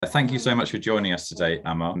thank you so much for joining us today,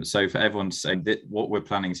 Amar. So for everyone to say that what we're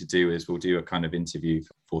planning to do is we'll do a kind of interview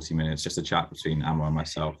for 40 minutes, just a chat between Amar and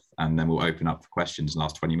myself, and then we'll open up for questions in the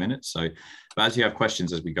last 20 minutes. So but as you have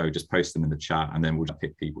questions as we go, just post them in the chat, and then we'll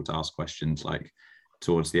pick people to ask questions like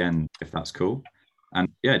towards the end, if that's cool. And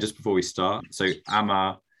yeah, just before we start, so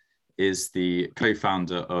Amar is the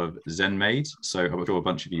co-founder of ZenMaid. So I'm sure a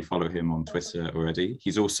bunch of you follow him on Twitter already.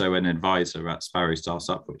 He's also an advisor at Sparrow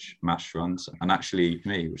Startup, which Mash runs, and actually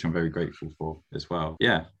me, which I'm very grateful for as well.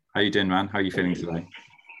 Yeah. How you doing, man? How are you feeling today?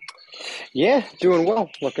 Yeah, doing well.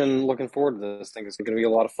 Looking forward to this thing. It's going to be a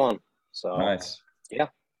lot of fun. So Nice. yeah,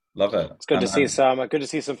 Love it. it's good to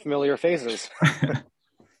see some familiar faces.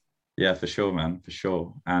 Yeah, for sure, man, for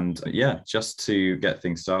sure. And yeah, just to get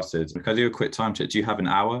things started, can I do a quick time check? Do you have an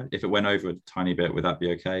hour? If it went over a tiny bit, would that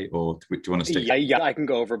be okay? Or do you want to stick? Yeah, I can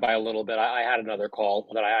go over by a little bit. I had another call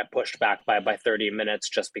that I pushed back by 30 minutes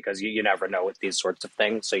just because you never know with these sorts of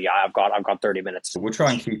things. So yeah, I've got 30 minutes. We'll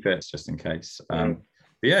try and keep it just in case. But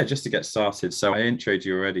yeah, just to get started. So I introed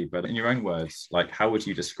you already, but in your own words, like how would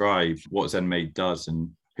you describe what ZenMaid does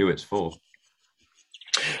and who it's for?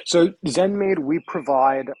 So ZenMaid, we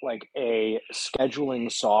provide like a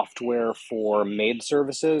scheduling software for maid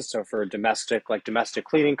services. So for domestic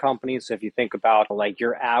cleaning companies. So if you think about like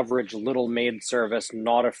your average little maid service,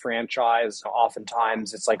 not a franchise,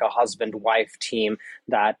 oftentimes it's like a husband-wife team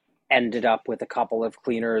that ended up with a couple of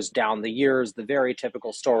cleaners down the years. The very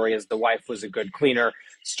typical story is the wife was a good cleaner,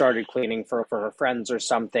 started cleaning for her friends or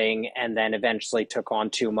something, and then eventually took on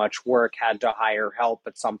too much work, had to hire help.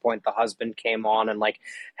 At some point, the husband came on and like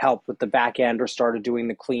helped with the back end or started doing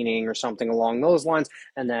the cleaning or something along those lines.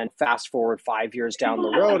 And then fast forward 5 years down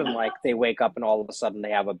the road and like they wake up and all of a sudden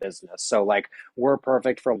they have a business. So like we're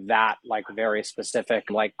perfect for that like very specific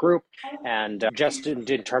like group. And just in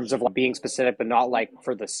terms of like, being specific, but not like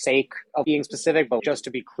for the sake of being specific, but just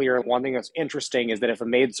to be clear, one thing that's interesting is that if a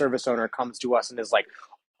maid service owner comes to us and is like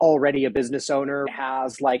already a business owner,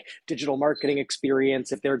 has like digital marketing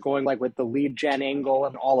experience, if they're going like with the lead gen angle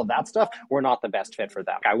and all of that stuff, we're not the best fit for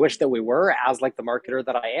them. I wish that we were, as like the marketer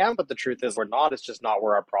that I am, but the truth is we're not. It's just not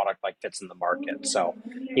where our product like fits in the market. So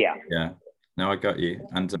yeah. No, I got you.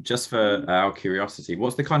 And just for our curiosity,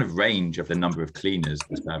 what's the kind of range of the number of cleaners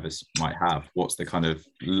the service might have? What's the kind of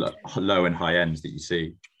low and high ends that you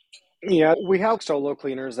see? Yeah, we have solo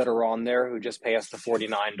cleaners that are on there who just pay us the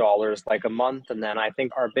 $49 like a month. And then I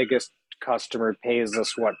think our biggest customer pays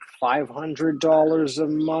us $500 a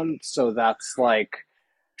month. So that's like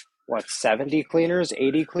 70 cleaners,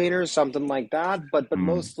 80 cleaners, something like that. But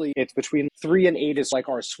mostly it's between 3 and 8 is like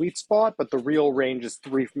our sweet spot, but the real range is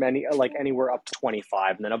like anywhere up to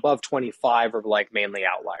 25. And then above 25 are like mainly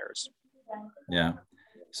outliers. Yeah.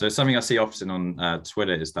 So something I see often on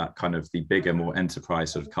Twitter is that kind of the bigger, more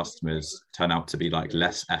enterprise sort of customers turn out to be like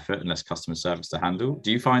less effort and less customer service to handle.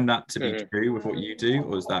 Do you find that to be true with what you do,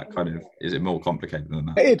 or is it more complicated than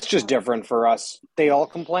that? It's just different for us. They all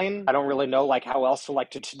complain. I don't really know like how else to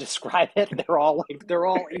like to describe it. They're all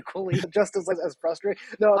equally just as frustrating.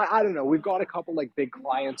 No, I don't know. We've got a couple like big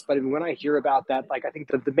clients, but when I hear about that, like I think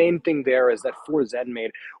that the main thing there is that for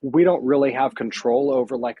ZenMaid, we don't really have control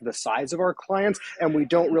over like the size of our clients, and we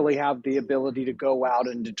don't really have the ability to go out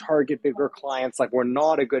and to target bigger clients. Like we're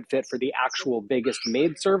not a good fit for the actual biggest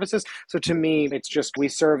maid services. So to me, it's just we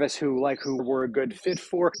service who we're a good fit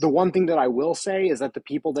for. The one thing that I will say is that the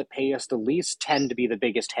people that pay us the least tend to be the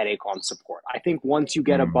biggest headache on support. I think once you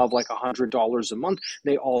get above like $100 a month,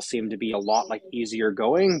 they all seem to be a lot like easier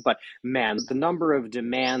going. But man, the number of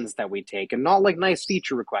demands that we take, and not like nice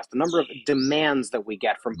feature requests, the number of demands that we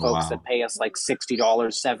get from folks that pay us like $60,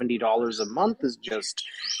 $70 a month is just,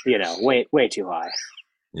 way too high.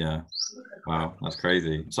 Yeah. Wow, that's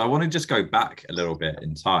crazy. So I want to just go back a little bit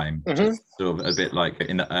in time, just sort of a bit like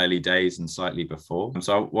in the early days and slightly before. And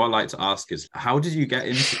so what I'd like to ask is, how did you get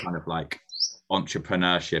into kind of like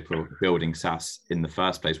entrepreneurship or building SaaS in the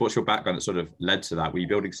first place? What's your background that sort of led to that? Were you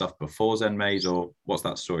building stuff before ZenMaid, or what's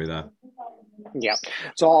that story there? Yeah.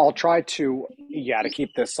 So I'll try to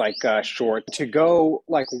keep this like short. To go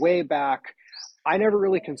like way back, I never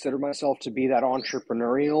really considered myself to be that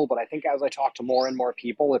entrepreneurial, but I think as I talk to more and more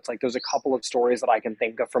people, it's like there's a couple of stories that I can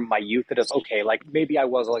think of from my youth that is okay, like maybe I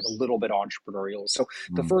was like a little bit entrepreneurial. So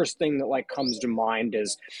the first thing that like comes to mind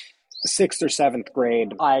is sixth or seventh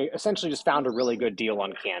grade, I essentially just found a really good deal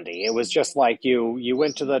on candy. It was just like you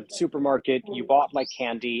went to the supermarket, you bought like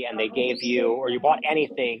candy, and they gave you, or you bought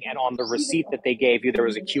anything, and on the receipt that they gave you, there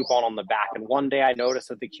was a coupon on the back. And one day I noticed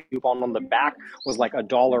that the coupon on the back was like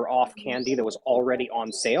 $1 off candy that was already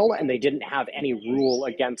on sale, and they didn't have any rule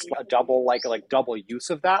against a double like double use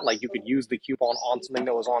of that. Like you could use the coupon on something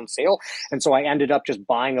that was on sale, and so I ended up just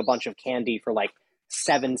buying a bunch of candy for like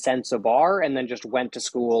 7 cents a bar, and then just went to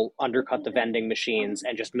school, undercut the vending machines,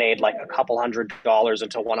 and just made like a couple $100s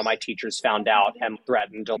until one of my teachers found out and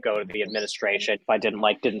threatened to go to the administration if I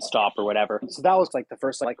didn't stop or whatever. So that was like the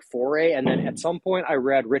first like foray. And then at some point I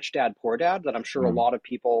read Rich Dad Poor Dad, that I'm sure a lot of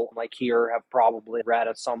people like here have probably read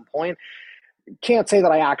at some point. Can't say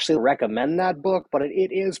that I actually recommend that book, but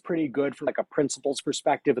it is pretty good from like a principles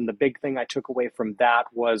perspective. And the big thing I took away from that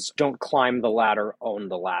was don't climb the ladder, own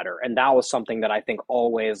the ladder. And that was something that I think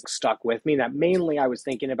always stuck with me. That mainly I was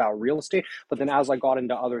thinking about real estate, but then as I got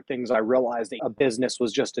into other things, I realized that a business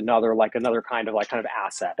was just another kind of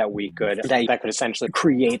asset that we could that could essentially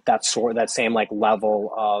create that same like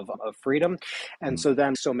level of freedom. And so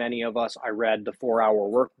then so many of us, I read The 4 Hour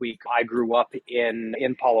Work Week. I grew up in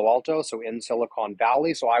Palo Alto, so in Silicon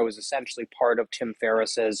Valley. So I was essentially part of Tim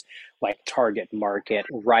Ferriss's like target market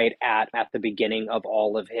right at the beginning of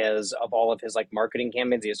all of his like marketing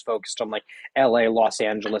campaigns. He was focused on like LA, Los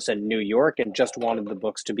Angeles, and New York, and just wanted the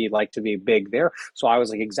books to be big there. So I was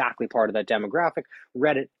like exactly part of that demographic.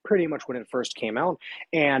 Read it pretty much when it first came out.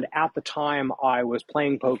 And at the time I was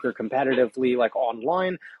playing poker competitively, like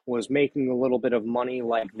online, was making a little bit of money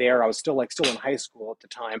like there. I was still in high school at the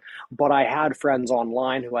time, but I had friends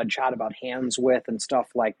online who I'd chat about hands with and stuff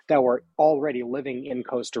like that were already living in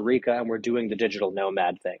Costa Rica and were doing the digital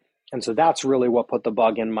nomad thing. And so that's really what put the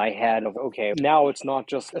bug in my head of, okay, now it's not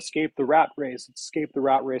just escape the rat race, it's escape the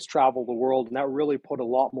rat race, travel the world. And that really put a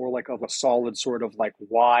lot more like of a solid sort of like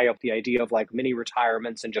why of the idea of like mini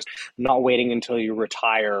retirements and just not waiting until you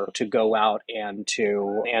retire to go out and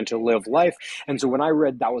to live life. And so when I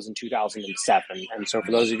read that was in 2007. And so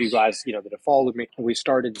for those of you guys, that have followed me, we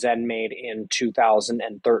started ZenMaid in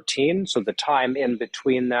 2013. So the time in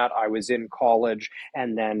between that, I was in college,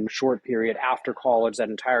 and then short period after college, that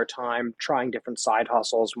entire time trying different side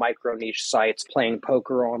hustles, micro niche sites, playing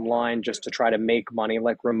poker online just to try to make money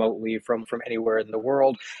like remotely from anywhere in the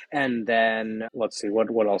world. And then let's see,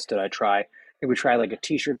 what else did I try? We tried like a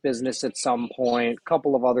t-shirt business at some point, a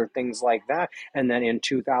couple of other things like that. And then in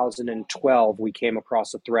 2012, we came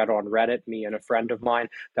across a thread on Reddit, me and a friend of mine,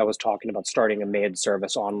 that was talking about starting a maid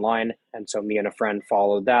service online. And so me and a friend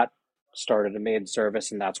followed that, started a maid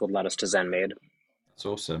service, and that's what led us to ZenMaid. That's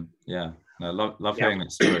awesome. Yeah. I love hearing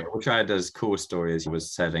that story. Which I had as cool stories. I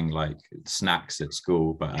was selling like snacks at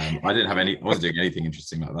school, but I wasn't doing anything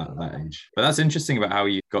interesting like that at that age. But that's interesting about how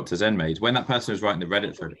you got to ZenMaid. When that person was writing the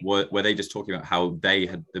Reddit thread, were they just talking about how they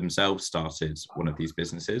had themselves started one of these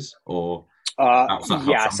businesses, or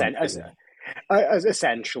yes,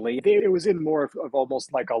 essentially, it was in more of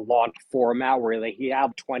almost like a launch format where he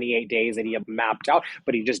had 28 days that he had mapped out,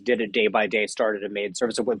 but he just did it day by day, started a maid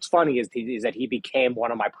service. And what's funny is that he became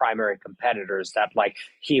one of my primary competitors, that like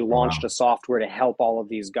he launched a software to help all of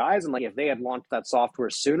these guys. And like if they had launched that software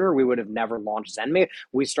sooner, we would have never launched ZenMaid.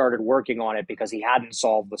 We started working on it because he hadn't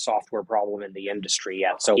solved the software problem in the industry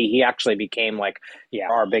yet. So he actually became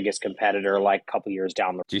our biggest competitor like a couple years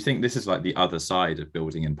down the road. Do you think this is like the other side of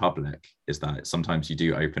building in public? Is that sometimes you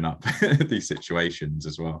do open up these situations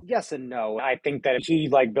as well? Yes and no. I think that he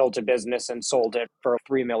built a business and sold it for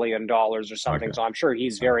 $3 million or something. Okay. So I'm sure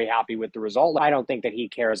he's very happy with the result. I don't think that he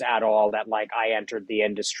cares at all that I entered the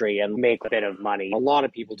industry and make a bit of money. A lot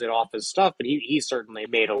of people did off his stuff, but he certainly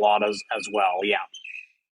made a lot as well. Yeah.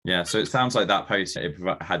 Yeah, so it sounds like that post, it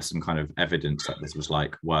had some kind of evidence that this was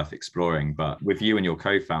worth exploring. But with you and your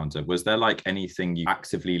co-founder, was there anything you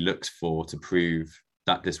actively looked for to prove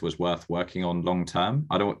that this was worth working on long term?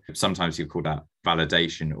 Sometimes you call that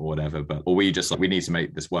validation or whatever, or were you just we need to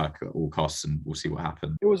make this work at all costs and we'll see what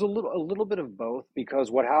happens? It was a little bit of both, because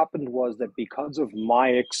what happened was that because of my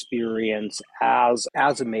experience as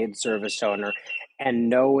a maid service owner and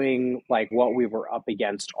knowing what we were up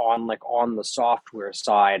against on the software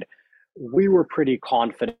side, we were pretty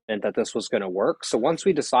confident that this was going to work. So once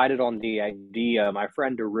we decided on the idea, my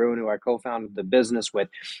friend Arun, who I co-founded the business with,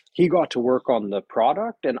 he got to work on the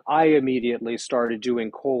product, and I immediately started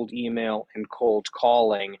doing cold email and cold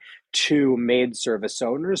calling to maid service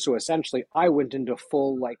owners. So essentially I went into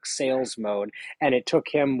full sales mode, and it took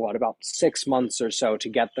him about 6 months or so to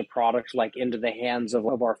get the product into the hands of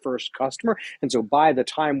our first customer. And so by the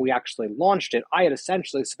time we actually launched it, I had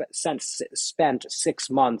essentially spent 6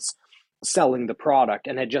 months selling the product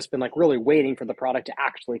and had just been like really waiting for the product to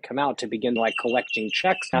actually come out to begin like collecting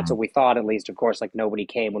checks. That's what we thought, at least. Of course, like nobody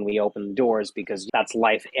came when we opened the doors because that's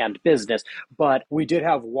life and business. But we did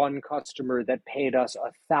have one customer that paid us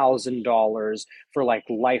 $1,000 for like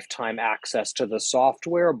lifetime access to the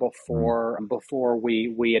software before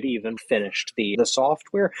we had even finished the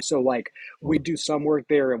software. So like we do some work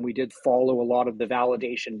there, and we did follow a lot of the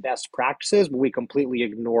validation best practices, but we completely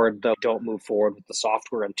ignored the don't move forward with the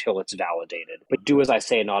software until it's validated. But do as I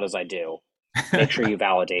say, not as I do. Make sure you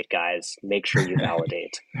validate, guys. Make sure you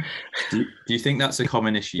validate. Do you think that's a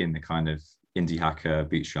common issue in the kind of indie hacker,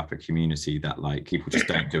 bootstrapper community, that like people just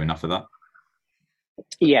don't do enough of that?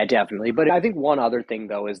 Yeah, definitely. But I think one other thing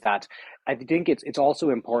though is that I think it's also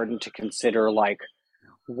important to consider like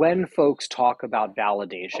when folks talk about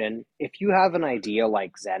validation, if you have an idea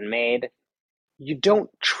like ZenMaid, you don't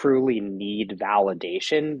truly need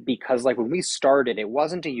validation because like when we started, it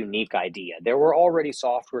wasn't a unique idea. There were already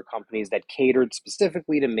software companies that catered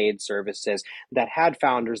specifically to maid services that had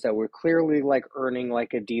founders that were clearly like earning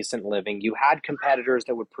like a decent living. You had competitors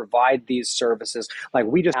that would provide these services. Like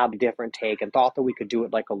we just had a different take and thought that we could do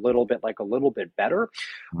it like a little bit better.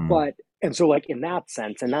 But and so like in that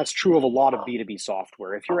sense, and that's true of a lot of B2B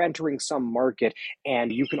software, if you're entering some market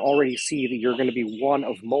and you can already see that you're going to be one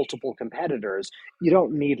of multiple competitors, you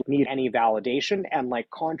don't need any validation. And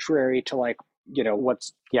like contrary to like, you know,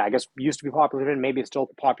 what's, yeah, I guess used to be popular and maybe it's still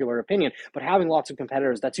a popular opinion, but having lots of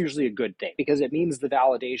competitors, that's usually a good thing because it means the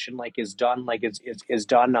validation like is done, like is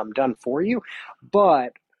done, done for you.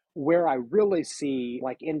 But where I really see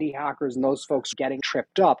like indie hackers and those folks getting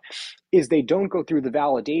tripped up is they don't go through the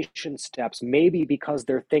validation steps, maybe because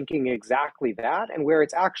they're thinking exactly that. And where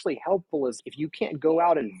it's actually helpful is if you can't go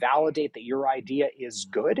out and validate that your idea is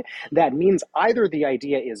good, that means either the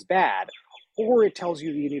idea is bad or it tells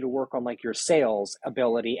you that you need to work on like your sales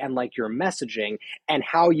ability and like your messaging and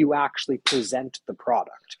how you actually present the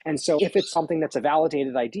product. And so if it's something that's a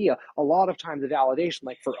validated idea, a lot of times the validation,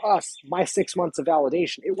 like for us, my 6 months of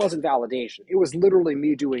validation, it wasn't validation. It was literally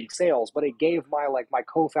me doing sales, but it gave my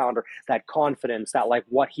co-founder that confidence that like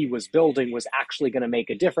what he was building was actually going to make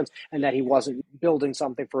a difference and that he wasn't building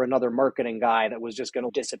something for another marketing guy that was just going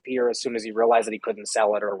to disappear as soon as he realized that he couldn't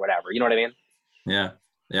sell it or whatever. You know what I mean? Yeah.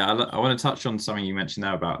 Yeah, I want to touch on something you mentioned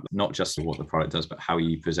there about not just what the product does, but how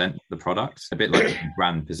you present the product, a bit like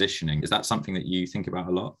brand positioning. Is that something that you think about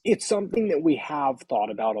a lot? It's something that we have thought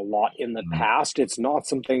about a lot in the past. It's not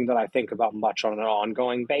something that I think about much on an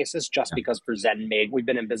ongoing basis, just because for ZenMaid, we've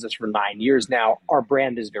been in business for 9 years now. Our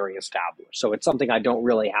brand is very established. So it's something I don't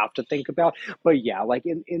really have to think about. But yeah, like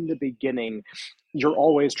in the beginning, you're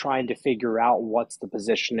always trying to figure out what's the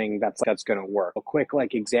positioning that's going to work. A quick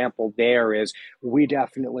like example there is we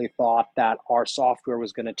definitely thought that our software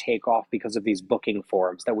was going to take off because of these booking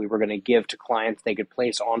forms that we were going to give to clients they could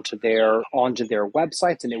place onto their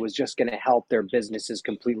websites, and it was just going to help their businesses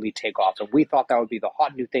completely take off. And we thought that would be the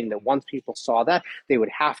hot new thing, that once people saw that, they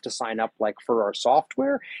would have to sign up like for our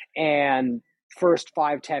software. And first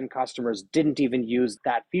 5-10 customers didn't even use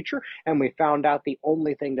that feature, and we found out the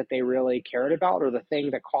only thing that they really cared about, or the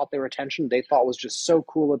thing that caught their attention they thought was just so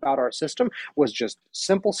cool about our system, was just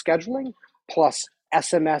simple scheduling plus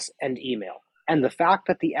SMS and email. And the fact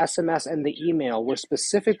that the SMS and the email were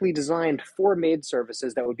specifically designed for maid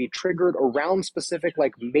services that would be triggered around specific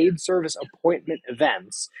like maid service appointment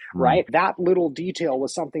events, right? That little detail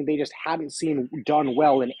was something they just hadn't seen done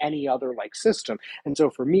well in any other like system. And so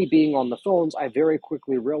for me being on the phones, I very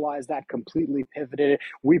quickly realized that, completely pivoted.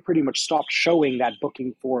 We pretty much stopped showing that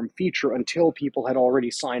booking form feature until people had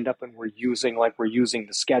already signed up and were using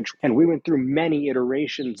the schedule. And we went through many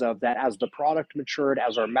iterations of that as the product matured,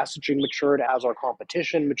 as our messaging matured, as our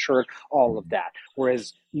competition matured, all of that.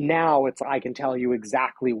 Whereas now it's, I can tell you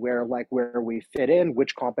exactly where we fit in,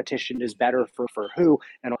 which competition is better for who,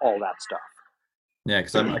 and all that stuff. Yeah,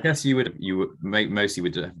 because I guess you mostly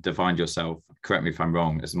would have defined yourself, correct me if I'm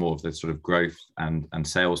wrong, as more of the sort of growth and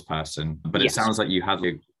salesperson. But it sounds like you had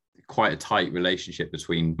quite a tight relationship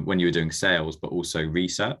between when you were doing sales, but also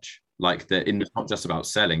research. Like it's not just about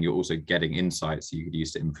selling, you're also getting insights you could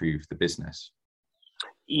use to improve the business.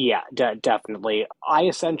 Yeah, definitely. I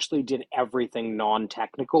essentially did everything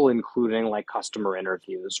non-technical, including like customer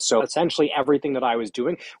interviews. So essentially everything that I was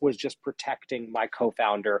doing was just protecting my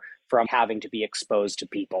co-founder from having to be exposed to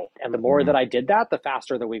people. And the more that I did that, the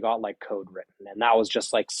faster that we got like code written. And that was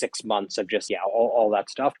just like 6 months of just, all that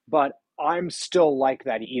stuff. But I'm still like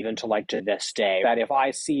that even to this day, that if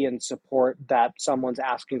I see in support that someone's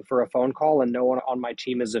asking for a phone call and no one on my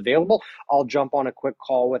team is available, I'll jump on a quick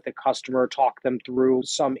call with the customer, talk them through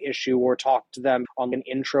some issue, or talk to them on an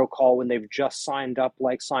intro call when they've just signed up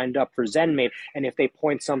for ZenMaid. And if they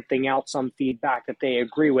point something out, some feedback that they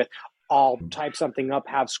agree with, I'll type something up,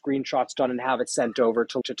 have screenshots done, and have it sent over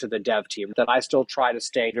to the dev team. That I still try to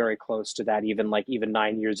stay very close to that, even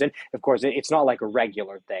 9 years in. Of course, it's not like a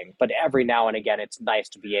regular thing, but every now and again, it's nice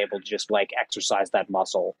to be able to just like exercise that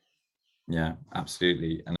muscle. Yeah,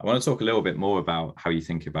 absolutely. And I want to talk a little bit more about how you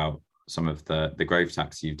think about some of the growth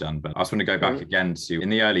tax you've done. But I just want to go back again to in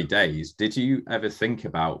the early days, did you ever think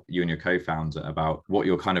about, you and your co-founder, about what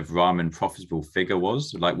your kind of ramen profitable figure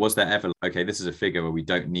was? Like, was there ever, okay, this is a figure where we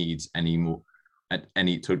don't need any more,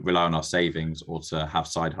 any to rely on our savings or to have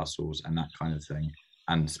side hustles and that kind of thing?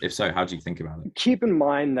 And if so, how do you think about it? Keep in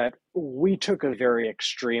mind that we took a very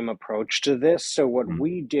extreme approach to this. So what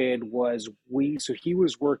we did was so he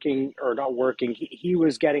was working, or not working, he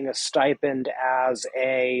was getting a stipend as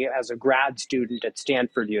a grad student at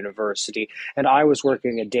Stanford University, and I was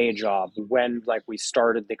working a day job when we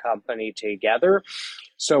started the company together.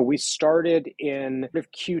 So we started in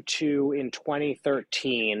Q2 in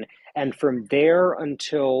 2013, and from there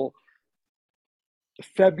until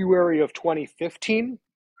February of 2015,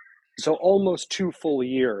 so almost 2 full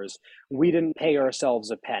years, we didn't pay ourselves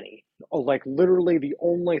a penny. Like literally the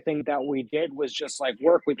only thing that we did was just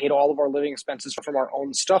work. We paid all of our living expenses from our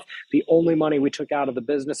own stuff. The only money we took out of the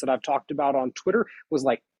business that I've talked about on Twitter was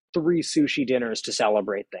 3 sushi dinners to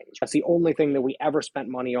celebrate things. That's the only thing that we ever spent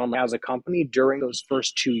money on as a company during those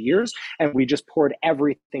first 2 years. And we just poured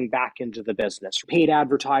everything back into the business. Paid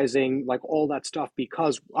advertising, all that stuff,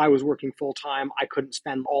 because I was working full time. I couldn't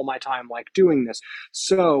spend all my time doing this.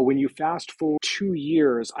 So when you fast forward 2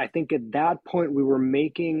 years, I think at that point we were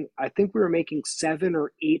making $7,000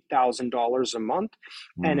 or $8,000 a month.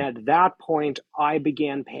 And at that point, I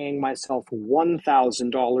began paying myself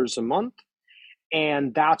 $1,000 a month.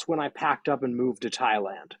 And that's when I packed up and moved to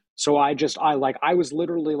Thailand. So I was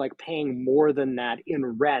literally paying more than that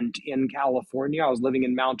in rent in California. I was living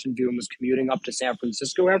in Mountain View and was commuting up to San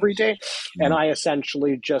Francisco every day. And I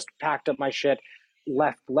essentially just packed up my shit,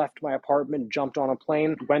 left my apartment, jumped on a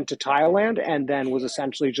plane, went to Thailand, and then was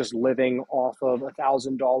essentially just living off of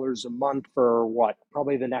 $1,000 a month for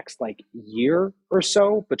probably the next year or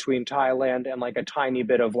so, between Thailand and a tiny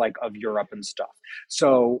bit of Europe and stuff.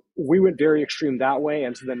 So we went very extreme that way.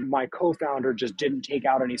 And so then my co-founder just didn't take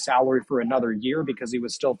out any salary for another year because he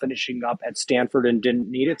was still finishing up at Stanford and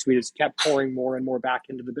didn't need it. So we just kept pouring more and more back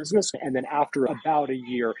into the business. And then after about a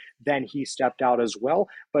year, then he stepped out as well.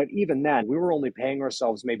 But even then, we were only paying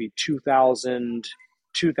ourselves maybe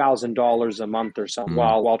 $2,000 a month or so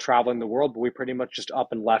while traveling the world. But we pretty much just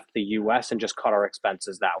up and left the US and just cut our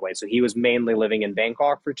expenses that way. So he was mainly living in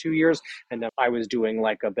Bangkok for 2 years. And then I was doing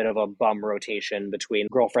a bit of a bum rotation between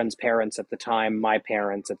girlfriend's parents at the time, my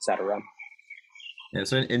parents, etc. Yeah,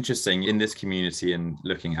 so interesting in this community and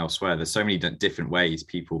looking elsewhere. There's so many different ways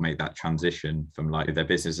people make that transition from their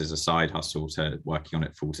business as a side hustle to working on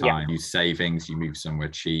it full time. You savings, you move somewhere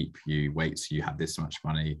cheap, you wait till you have this much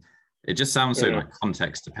money. It just sounds so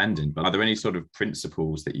context dependent. But are there any sort of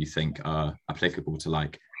principles that you think are applicable to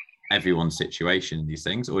everyone's situation in these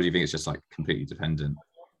things, or do you think it's just completely dependent?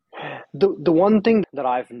 The one thing that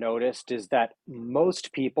I've noticed is that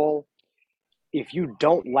most people, if you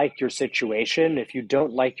don't like your situation, if you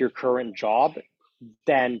don't like your current job,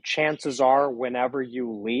 then chances are whenever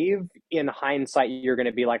you leave, in hindsight, you're going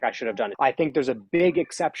to be I should have done it. I think there's a big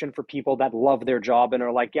exception for people that love their job and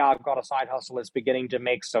are yeah, I've got a side hustle. It's beginning to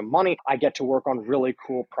make some money. I get to work on really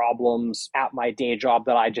cool problems at my day job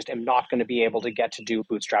that I just am not going to be able to get to do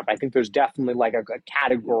bootstrap. I think there's definitely a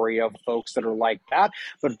category of folks that are like that.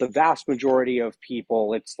 But the vast majority of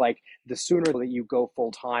people, it's the sooner that you go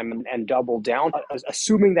full time and double down,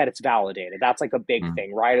 assuming that it's validated. That's a big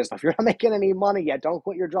thing, right? Is if you're not making any money yet, don't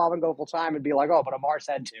quit your job and go full time and be oh, but Amar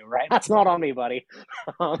said to, right? That's not on me, buddy.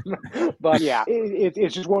 But yeah,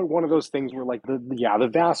 it's just one of those things where the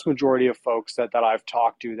vast majority of folks that I've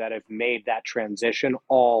talked to that have made that transition,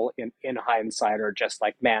 all in hindsight, are just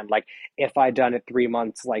man, if I'd done it 3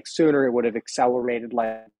 months sooner, it would have accelerated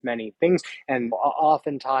many things. And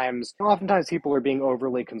oftentimes people are being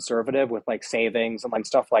overly conservative with savings and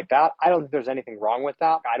stuff like that. I don't think there's anything wrong with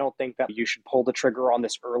that. I don't think that you should pull the trigger on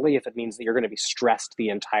this early if it means that you're going to be stressed the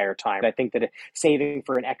entire time. I think that saving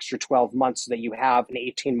for an extra 12 months so that you have an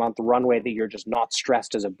 18-month runway that you're just not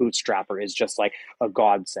stressed as a bootstrapper is just a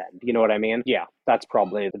godsend. You know what I mean? Yeah, that's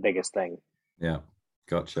probably the biggest thing. Yeah.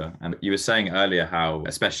 Gotcha. And you were saying earlier how,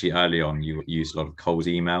 especially early on, you used a lot of cold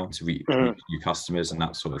email to reach new customers and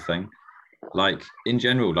that sort of thing. Like in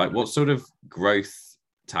general, like what sort of growth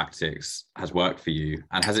tactics has worked for you,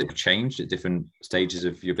 and has it changed at different stages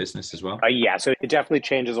of your business as well? Yeah, so it definitely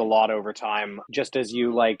changes a lot over time. Just as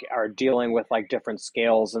you like are dealing with like different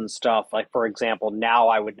scales and stuff. Like for example, now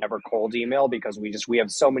I would never cold email because we have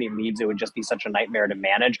so many leads. It would just be such a nightmare to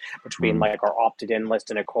manage between like our opted in list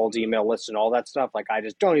and a cold email list and all that stuff. Like I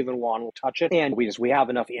just don't even want to touch it. And we have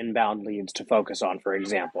enough inbound leads to focus on, for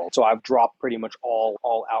example. So I've dropped pretty much all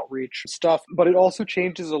outreach stuff. But it also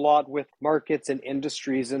changes a lot with markets and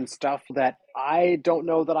industries and stuff that I don't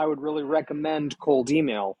know that I would really recommend cold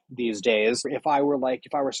email these days. If I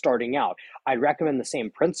were starting out, I'd recommend the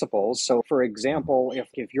same principles. So for example,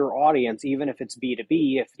 if your audience, even if it's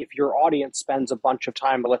B2B, if your audience spends a bunch of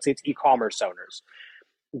time, let's say it's e-commerce owners,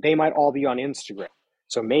 they might all be on Instagram.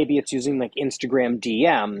 So maybe it's using like Instagram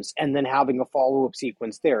DMs and then having a follow-up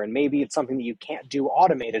sequence there. And maybe it's something that you can't do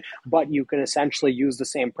automated, but you can essentially use the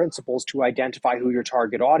same principles to identify who your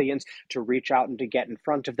target audience, to reach out and to get in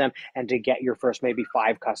front of them and to get your first maybe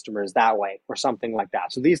 5 customers that way or something like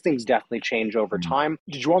that. So these things definitely change over time.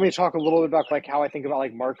 Did you want me to talk a little bit about like how I think about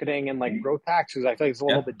like marketing and like growth hacks? Because I feel like it's a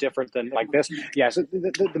little bit different than like this. Yeah, so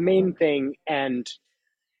the main thing, and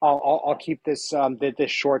I'll keep this this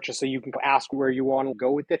short just so you can ask where you want to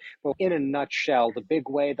go with it. But in a nutshell, the big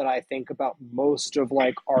way that I think about most of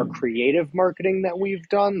like our creative marketing that we've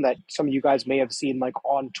done, that some of you guys may have seen like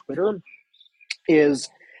on Twitter, is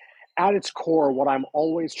at its core what I'm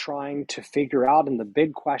always trying to figure out, and the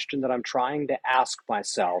big question that I'm trying to ask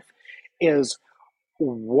myself is,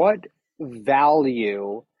 what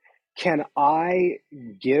value can I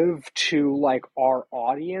give to like our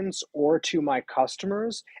audience or to my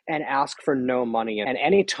customers and ask for no money? And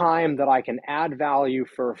any time that I can add value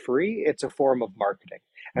for free, it's a form of marketing.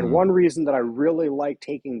 And one reason that I really like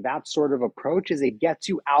taking that sort of approach is it gets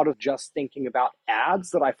you out of just thinking about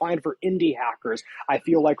ads. That I find for indie hackers, I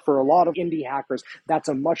feel like for a lot of indie hackers, that's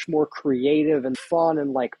a much more creative and fun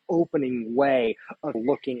and like opening way of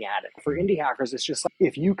looking at it. For indie hackers, it's just like,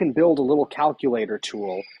 if you can build a little calculator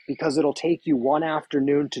tool because it'll take you one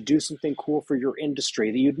afternoon to do something cool for your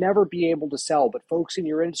industry that you'd never be able to sell, but folks in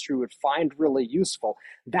your industry would find really useful,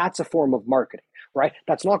 that's a form of marketing. Right?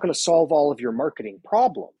 That's not going to solve all of your marketing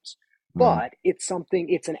problems, but it's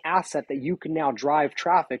an asset that you can now drive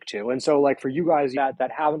traffic to. And so like for you guys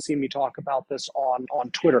that haven't seen me talk about this on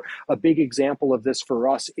Twitter, a big example of this for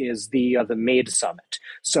us is the Maid Summit.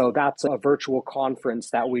 So that's a virtual conference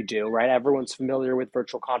that we do, right? Everyone's familiar with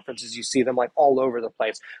virtual conferences. You see them like all over the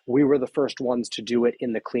place. We were the first ones to do it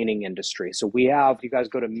in the cleaning industry. So you guys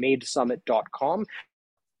go to maidsummit.com,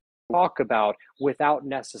 talk about without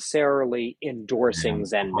necessarily endorsing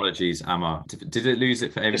ZenMaid. Apologies, Amar. Did it lose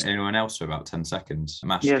it for anyone else for about 10 seconds?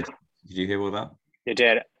 Amash, Yes. did you hear all that? It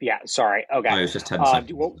did. Yeah, sorry. Okay. No, it was just 10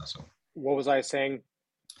 seconds. What was I saying?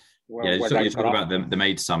 You're talking about the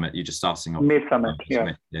Maid Summit. You're just starting off. Maid Summit,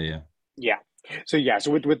 yeah. Yeah.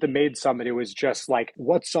 So with the Maid Summit, it was just like,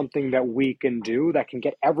 what's something that we can do that can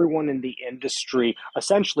get everyone in the industry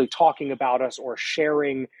essentially talking about us or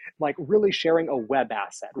really sharing a web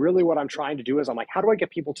asset. Really what I'm trying to do is I'm like, how do I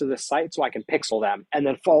get people to this site so I can pixel them and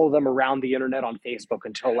then follow them around the internet on Facebook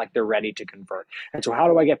until like they're ready to convert? And so how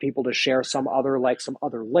do I get people to share some other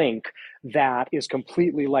link that is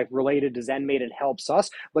completely like related to ZenMaid and helps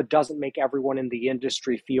us, but doesn't make everyone in the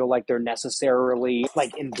industry feel like they're necessarily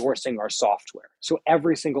like endorsing our software? So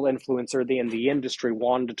every single influencer in the industry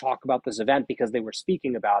wanted to talk about this event because they were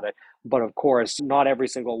speaking about it. But of course, not every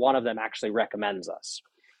single one of them actually recommends us.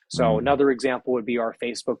 So another example would be our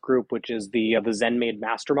Facebook group, which is the ZenMaid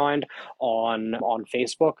Mastermind on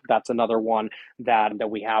Facebook. That's another one that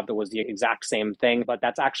we have that was the exact same thing. But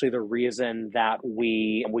that's actually the reason that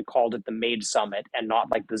we called it the Maid Summit and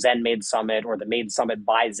not like the ZenMaid Summit or the Maid Summit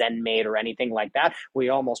by ZenMaid or anything like that. We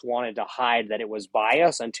almost wanted to hide that it was by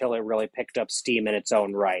us until it really picked up steam in its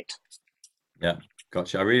own right. Yeah.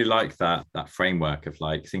 Gotcha. I really like that framework of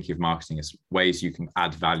like thinking of marketing as ways you can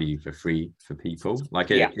add value for free for people. Like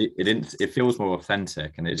it feels more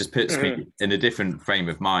authentic, and it just puts me in a different frame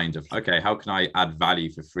of mind of, okay, how can I add value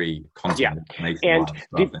for free content?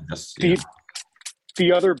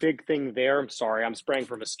 The other big thing there, I'm sorry, I'm spraying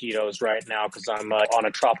for mosquitoes right now because I'm on a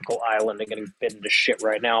tropical island and getting bitten to shit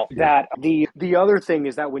right now. That the other thing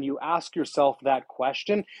is that when you ask yourself that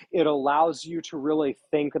question, it allows you to really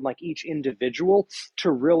think, and like each individual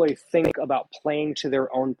to really think about playing to their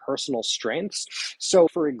own personal strengths. So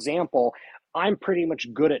for example, I'm pretty much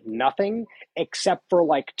good at nothing except for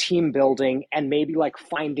like team building and maybe like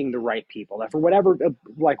finding the right people. That for whatever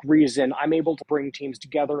like reason, I'm able to bring teams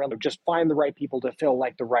together and just find the right people to fill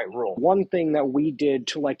like the right role. One thing that we did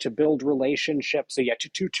to like to build relationships. So yeah,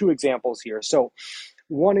 two examples here. So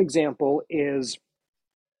one example is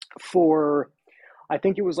for, I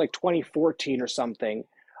think it was like 2014 or something.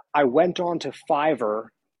 I went on to Fiverr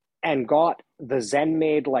and got the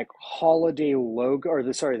ZenMaid like holiday logo, or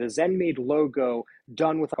the ZenMaid logo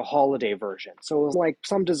done with a holiday version. So it was like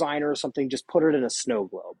some designer or something just put it in a snow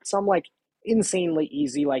globe. Some like insanely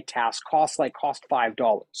easy like task cost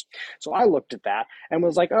 $5. So I looked at that and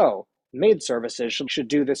was like, oh, maid services should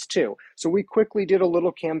do this too. So we quickly did a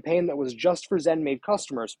little campaign that was just for ZenMaid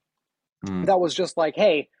customers. That was just like,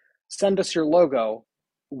 hey, send us your logo.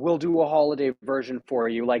 We'll do a holiday version for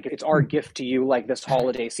you. Like it's our gift to you, like this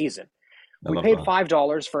holiday season. I We love paid that.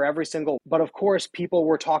 $5 for every single, but of course people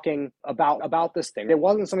were talking about this thing. It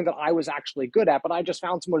wasn't something that I was actually good at, but I just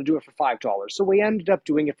found someone to do it for $5. So we ended up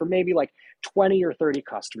doing it for maybe like 20 or 30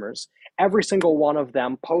 customers. Every single one of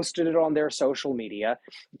them posted it on their social media,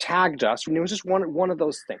 tagged us, and it was just one of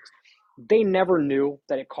those things. They never knew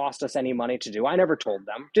that it cost us any money to do. I never told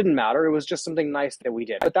them. Didn't matter. It was just something nice that we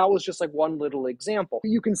did. But that was just like one little example.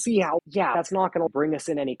 You can see how, yeah, that's not going to bring us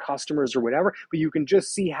in any customers or whatever, but you can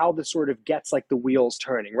just see how this sort of gets like the wheels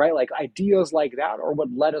turning, right? Like ideas like that are what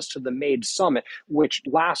led us to the Maid Summit, which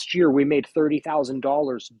last year we made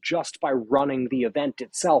 $30,000 just by running the event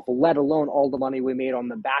itself, let alone all the money we made on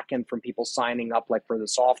the back end from people signing up like for the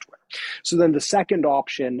software. So then the second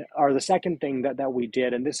option, or the second thing that we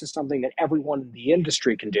did, and this is something that everyone in the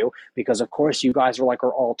industry can do, because of course you guys are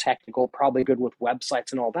all technical, probably good with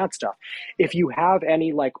websites and all that stuff. If you have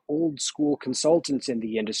any like old school consultants in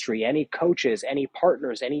the industry, any coaches, any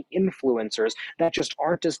partners, any influencers that just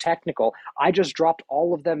aren't as technical, I just dropped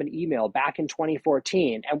all of them an email back in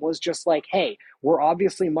 2014 and was just like, hey, we're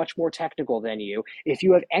obviously much more technical than you. If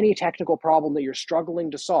you have any technical problem that you're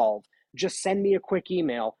struggling to solve, just send me a quick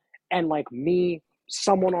email, and like me,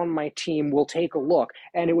 someone on my team will take a look.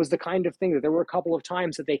 And it was the kind of thing that there were a couple of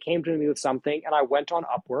times that they came to me with something and I went on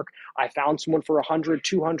Upwork. I found someone for $100,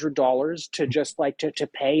 $200 to just like to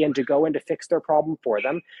pay and to go in to fix their problem for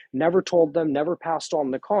them. Never told them, never passed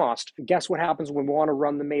on the cost. Guess what happens when we want to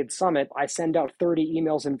run the Maid Summit? I send out 30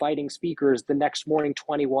 emails inviting speakers. The next morning,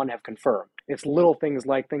 21 have confirmed. It's little things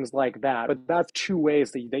like that. But that's two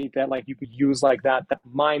ways that like you could use like that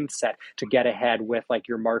mindset to get ahead with like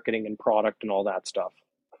your marketing and product and all that stuff.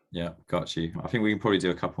 Yeah, got you. I think we can probably do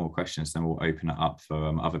a couple more questions, then we'll open it up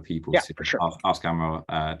for other people Yeah, to for sure. ask Amar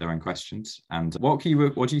their own questions. And what do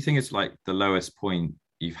you think is like the lowest point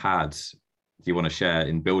you've had? Do you want to share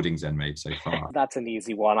in building ZenMaid so far? That's an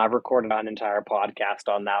easy one. I've recorded an entire podcast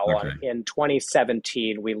on that one. Okay. In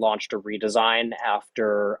 2017, we launched a redesign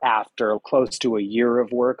after close to a year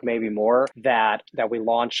of work, maybe more. That we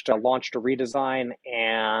launched a redesign,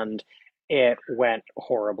 and it went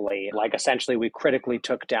horribly. Like essentially, we critically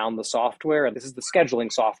took down the software, and this is the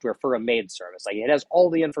scheduling software for a maid service. Like it has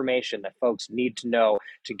all the information that folks need to know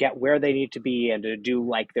to get where they need to be and to do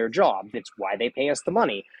like their job. It's why they pay us the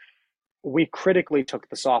money. We critically took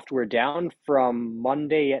the software down from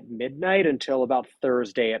Monday at midnight until about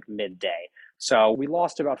Thursday at midday. So we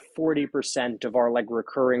lost about 40% of our like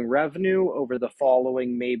recurring revenue over the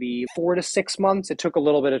following maybe 4 to 6 months. It took a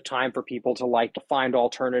little bit of time for people to like to find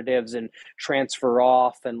alternatives and transfer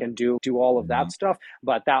off and do all of that stuff.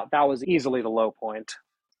 But that was easily the low point.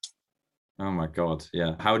 Oh my God.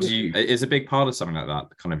 Yeah. How do you, is a big part of something like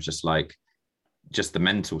that kind of just the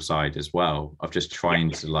mental side as well of just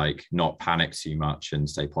trying to like not panic too much and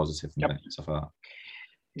stay positive and stuff like that?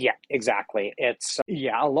 Yeah, exactly. It's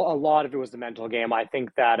a lot of it was the mental game. I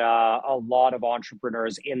think that a lot of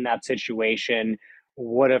entrepreneurs in that situation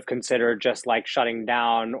would have considered just like shutting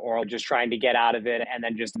down or just trying to get out of it and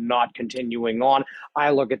then just not continuing on.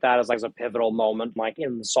 I look at that as like a pivotal moment like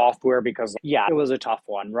in the software, because yeah, it was a tough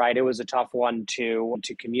one, right? It was a tough one to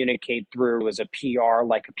communicate through. It was a PR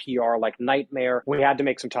like nightmare. We had to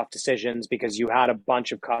make some tough decisions because you had a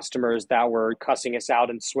bunch of customers that were cussing us out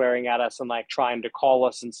and swearing at us and like trying to call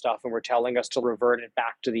us and stuff, and were telling us to revert it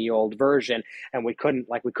back to the old version, and we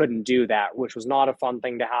couldn't do that, which was not a fun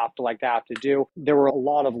thing to have to do. There were a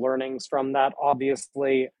lot of learnings from that,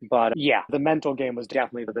 obviously, but yeah, the mental game was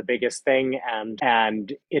definitely the biggest thing,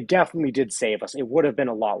 and it definitely did save us. It would have been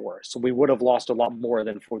a lot worse. So we would have lost a lot more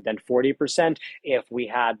than 40% if we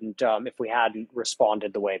hadn't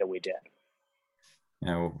responded the way that we did.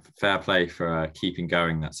 Well, fair play for keeping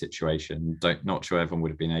going that situation. Not sure everyone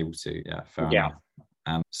would have been able to. Yeah, fair enough.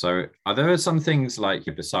 And so are there some things like,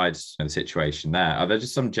 besides the situation there, are there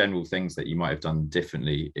just some general things that you might have done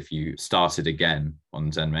differently if you started again on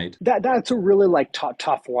ZenMaid? That's a really like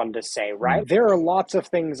tough one to say, right? Mm. There are lots of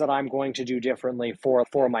things that I'm going to do differently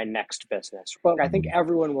for my next business. But I think Mm.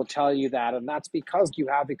 everyone will tell you that, and that's because you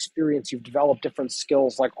have experience, you've developed different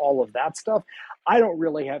skills, like all of that stuff. I don't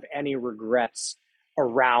really have any regrets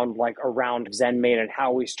around ZenMaid and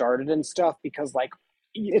how we started and stuff, because like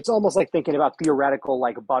it's almost like thinking about theoretical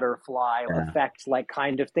like butterfly Yeah. effect like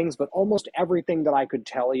kind of things, but almost everything that I could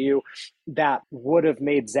tell you that would have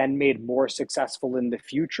made ZenMaid more successful in the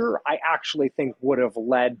future, I actually think would have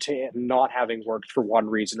led to it not having worked for one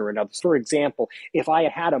reason or another. For example, if I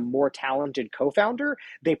had had a more talented co-founder,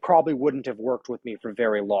 they probably wouldn't have worked with me for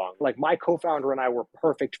very long. Like my co-founder and I were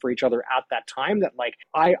perfect for each other at that time. That like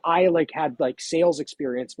I like had like sales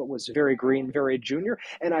experience, but was very green, very junior,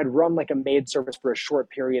 and I'd run like a maid service for a short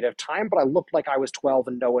period of time, but I looked like I was 12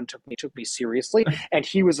 and no one took me seriously. And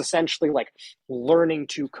he was essentially like learning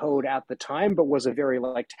to code at the time, but was a very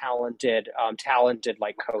like talented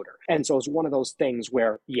like coder. And so it's one of those things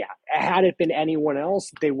where, yeah, had it been anyone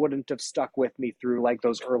else, they wouldn't have stuck with me through like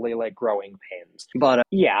those early like growing pains. But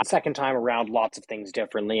yeah, second time around, lots of things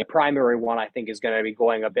differently. A primary one I think is going to be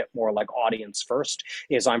going a bit more like audience first.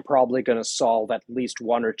 Is I'm probably going to solve at least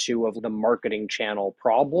one or two of the marketing channel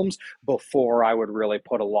problems before I would really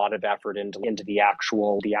put a lot of effort into the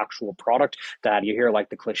actual product. That you hear like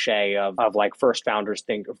the cliche of like first time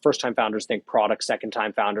founders think product, second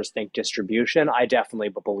time founders think distribution. I definitely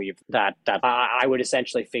believe that I would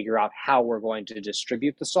essentially figure out how we're going to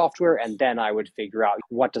distribute the software, and then I would figure out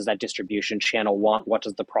what does that distribution channel want, what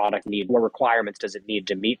does the product need, what requirements does it need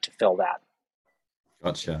to meet to fill that.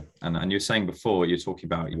 Gotcha. And you were saying before, you're talking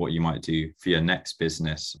about what you might do for your next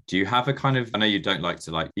business. Do you have a kind of, I know you don't like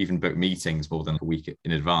to like even book meetings more than a week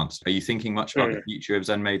in advance. Are you thinking much about the future of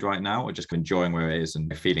ZenMaid right now, or just enjoying where it is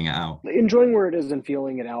and feeling it out? Enjoying where it is and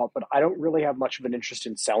feeling it out, but I don't really have much of an interest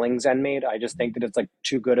in selling ZenMaid. I just think that it's like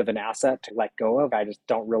too good of an asset to let go of. I just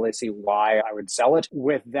don't really see why I would sell it.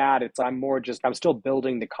 With that, I'm still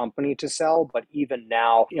building the company to sell, but even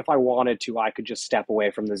now, if I wanted to, I could just step away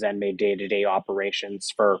from the ZenMaid day-to-day operations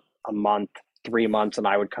for a month, 3 months, and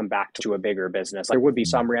I would come back to a bigger business. There would be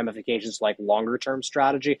some ramifications like longer term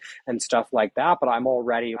strategy and stuff like that, but I can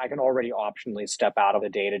already optionally step out of the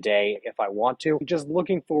day to day if I want to. Just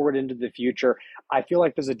looking forward into the future, I feel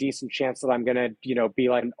like there's a decent chance that I'm going to, be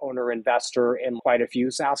like an owner investor in quite a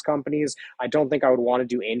few SaaS companies. I don't think I would want to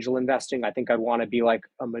do angel investing. I think I'd want to be like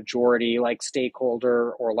a majority like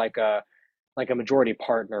stakeholder or like a majority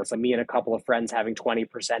partner. So me and a couple of friends having 20%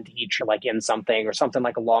 each, like in something or something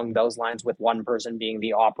like along those lines, with one person being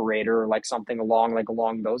the operator, or like something along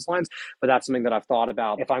those lines. But that's something that I've thought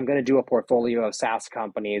about. If I'm going to do a portfolio of SaaS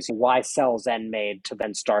companies, why sell ZenMaid to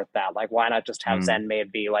then start that? Like, why not just have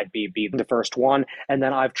ZenMaid be the first one? And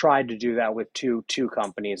then I've tried to do that with two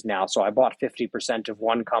companies now. So I bought 50% of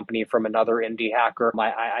one company from another indie hacker.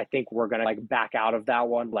 I think we're going to like back out of that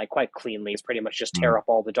one like quite cleanly. It's pretty much just tear up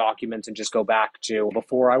all the documents and just go back to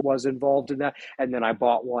before I was involved in that. And then I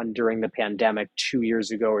bought one during the pandemic 2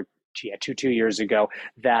 years ago, two years ago,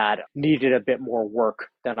 that needed a bit more work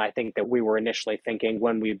than I think that we were initially thinking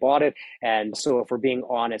when we bought it. And so if we're being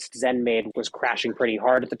honest, ZenMaid was crashing pretty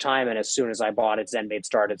hard at the time. And as soon as I bought it, ZenMaid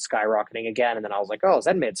started skyrocketing again. And then I was like, oh,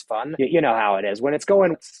 ZenMaid's fun. You know how it is. When it's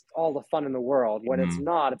going, it's all the fun in the world. When it's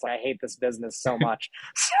not, it's like, I hate this business so much.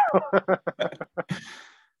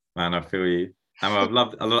 Man, I feel you. I've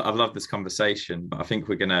loved this conversation, but I think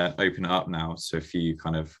we're going to open it up now to a few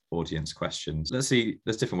kind of audience questions. Let's see,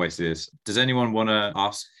 there's different ways to do this. Does anyone want to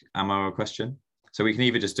ask Amar a question? So we can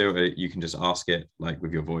either just do it, you can just ask it like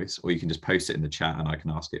with your voice, or you can just post it in the chat and I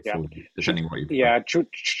can ask it for you, depending on what you prefer. Yeah,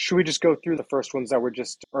 should we just go through the first ones that were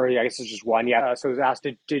I guess it's just one. Yeah, so it was asked,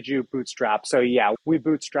 did you bootstrap? So yeah, we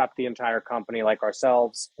bootstrapped the entire company like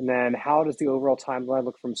ourselves. And then how does the overall timeline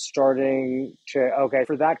look from starting to, okay,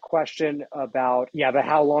 for that question about, but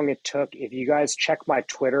how long it took, if you guys check my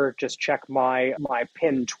Twitter, just check my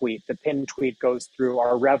pin tweet. The pin tweet goes through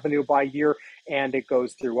our revenue by year, and it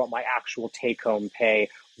goes through what my actual take-home pay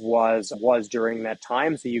was during that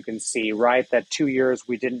time. So you can see, right, that 2 years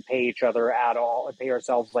we didn't pay each other at all, pay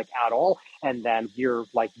ourselves like at all. And then year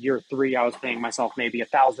 3, I was paying myself maybe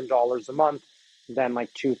 $1,000 a month, then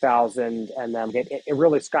like 2,000, and then it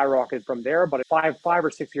really skyrocketed from there. But 5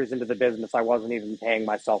 or 6 years into the business, I wasn't even paying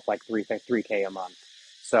myself like 3K a month.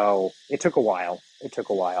 So it took a while.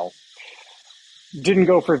 Didn't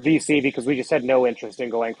go for VC because we just had no interest in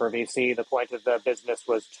going for VC. The point of the business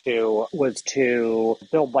was to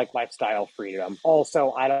build like lifestyle freedom.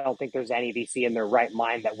 Also, I don't think there's any VC in their right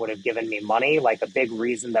mind that would have given me money. Like a big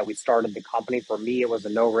reason that we started the company, for me, it was a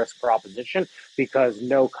no risk proposition because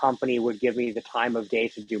no company would give me the time of day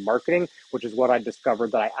to do marketing, which is what I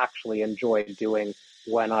discovered that I actually enjoyed doing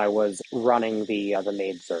when I was running the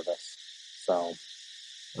maid service. So.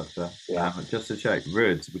 Gotcha. Yeah. Just to check,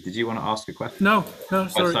 Rud, did you want to ask a question? No, sorry.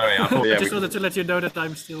 Oh, sorry. I just wanted to let you know that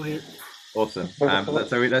I'm still here. Awesome.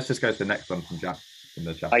 Let's just go to the next one from Jack in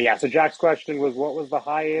the chat. So Jack's question was, what was the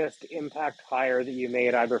highest impact hire that you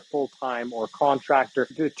made, either full-time or contractor?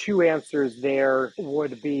 The two answers there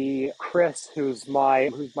would be Chris, who's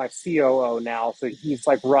my COO now. So he's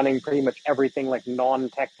like running pretty much everything like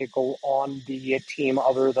non-technical on the team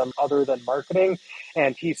other than marketing.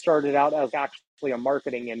 And he started out as actually a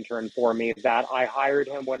marketing intern for me. That I hired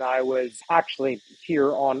him when I was actually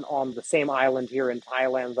here on the same island here in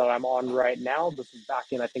Thailand that I'm on right now. This was back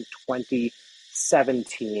in, I think,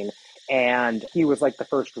 2017, and he was like the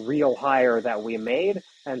first real hire that we made.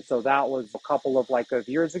 And so that was a couple of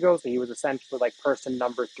years ago. So he was essentially like person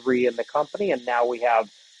number 3 in the company, and now we have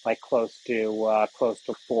like close to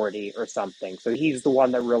 40 or something. So he's the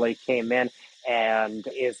one that really came in and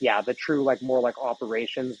is the true like more like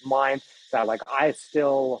operations mind that like I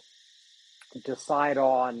still decide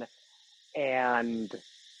on and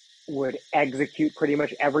would execute pretty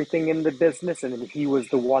much everything in the business, and then he was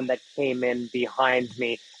the one that came in behind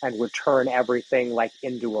me and would turn everything like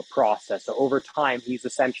into a process. So over time, he's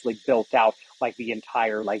essentially built out like the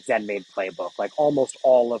entire like ZenMaid playbook. Like almost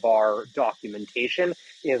all of our documentation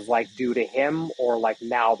is like due to him or like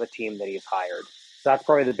now the team that he's hired. So that's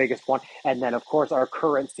probably the biggest one. And then of course our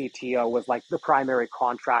current CTO was like the primary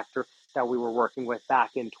contractor that we were working with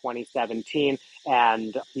back in 2017,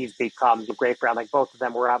 and he's become a great friend. Like both of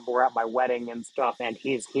them were at my wedding and stuff, and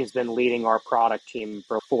he's been leading our product team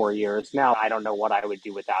for 4 years now. I don't know what I would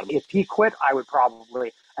do without him. If he quit,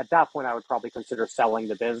 at that point I would probably consider selling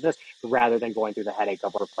the business rather than going through the headache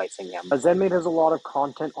of replacing him. ZenMaid has a lot of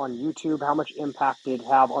content on YouTube. How much impact did it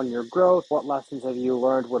have on your growth? What lessons have you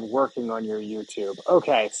learned when working on your YouTube?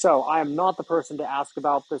 Okay, so I am not the person to ask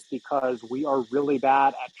about this because we are really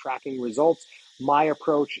bad at tracking results. My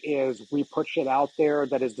approach is we put shit out there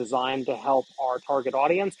that is designed to help our target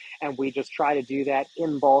audience, and we just try to do that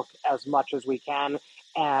in bulk as much as we can,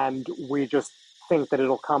 and we just think that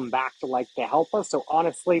it'll come back to help us. So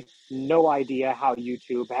honestly, no idea how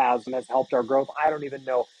YouTube has helped our growth. I don't even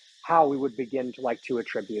know how we would begin to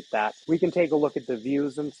attribute that. We can take a look at the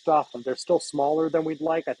views and stuff, and they're still smaller than we'd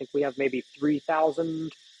like. I think we have maybe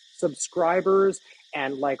 3,000 subscribers,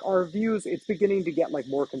 and like our views, it's beginning to get like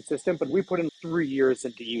more consistent, but we put in 3 years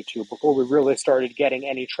into YouTube before we really started getting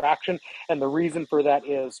any traction. And the reason for that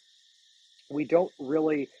is we don't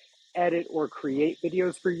really edit or create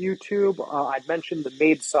videos for YouTube. I'd mentioned the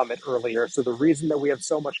Maid Summit earlier. So the reason that we have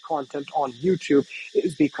so much content on YouTube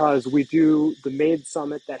is because we do the Maid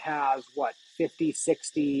Summit that has 50,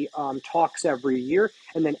 60 talks every year.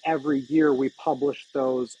 And then every year we publish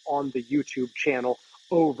those on the YouTube channel.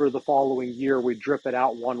 Over the following year, we drip it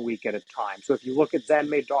out 1 week at a time. So if you look at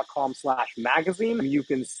zenmaid.com/magazine, you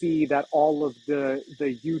can see that all of the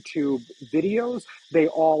YouTube videos, they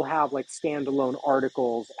all have like standalone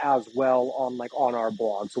articles as well on our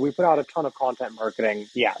blog. So we put out a ton of content marketing,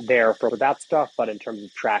 there for that stuff. But in terms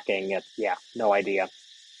of tracking it, no idea.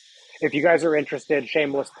 If you guys are interested,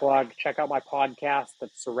 shameless plug, check out my podcast.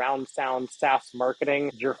 That's Surround Sound SaaS Marketing.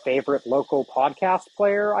 Your favorite local podcast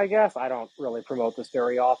player, I guess. I don't really promote this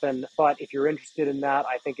very often, but if you're interested in that,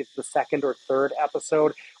 I think it's the 2nd or 3rd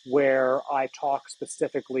episode where I talk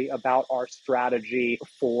specifically about our strategy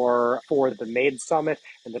for the Maid Summit.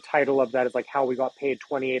 And the title of that is like how we got paid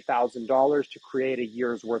 $28,000 to create a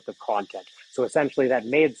year's worth of content. So essentially that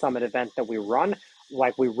Maid Summit event that we run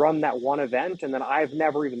that one event, and then I've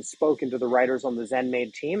never even spoken to the writers on the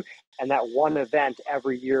ZenMaid team, and that one event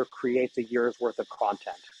every year creates a year's worth of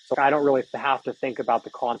content. So I don't really have to think about the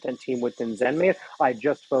content team within ZenMaid. I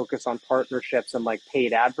just focus on partnerships and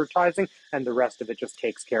paid advertising, and the rest of it just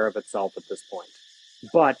takes care of itself at this point.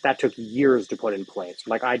 But that took years to put in place.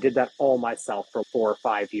 I did that all myself for 4 or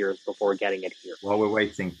 5 years before getting it here. While we're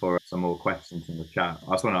waiting for some more questions in the chat,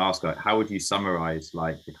 I just want to ask, how would you summarize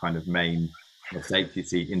the kind of main mistakes you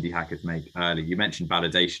see indie hackers make early? You mentioned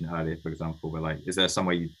validation earlier, for example, but is there some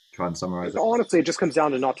way you try and summarize it? Honestly, it just comes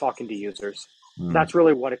down to not talking to users. That's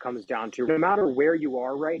really what it comes down to. No matter where you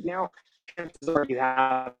are right now, chances are you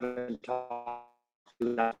haven't talked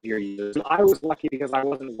your users. I was lucky because I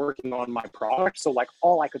wasn't working on my product, so like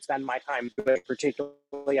all I could spend my time doing,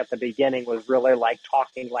 particularly at the beginning, was really like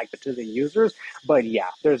talking like to the users. But yeah,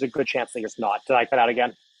 there's a good chance that it's not. Did I cut out again?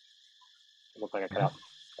 It looked like I cut out.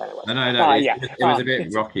 Anyway, No. yeah, It was a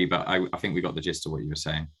bit rocky, but I think we got the gist of what you were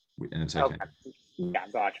saying, and it's okay. Yeah,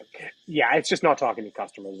 gotcha. Yeah, it's just not talking to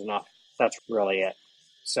customers enough. That's really it.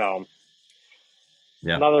 So.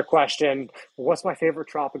 Yeah. Another question, what's my favorite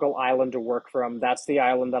tropical island to work from? That's the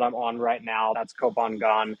island that I'm on right now. That's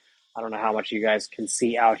Kopangan. I don't know how much you guys can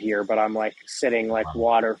see out here, but I'm like sitting like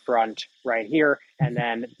waterfront right here. And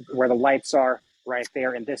then where the lights are right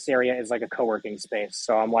there in this area is like a co-working space.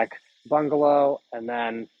 So I'm like bungalow, and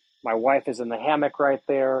then my wife is in the hammock right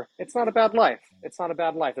there. It's not a bad life. It's not a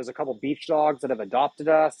bad life. There's a couple beach dogs that have adopted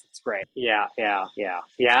us. It's great. Yeah.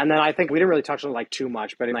 And then I think we didn't really touch on it like too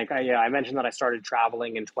much, but like I mentioned that I started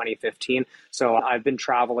traveling in 2015. So I've been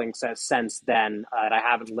traveling since then. And I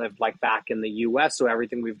haven't lived like back in the US. So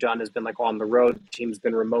everything we've done has been like on the road. The team's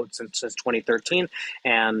been remote since 2013.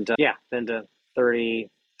 And been to 30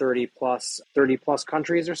 plus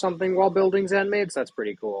countries or something while building ZenMaid. So that's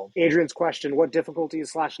pretty cool. Adrian's question, what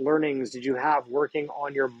difficulties / learnings did you have working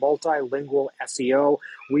on your multilingual SEO?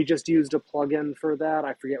 We just used a plugin for that.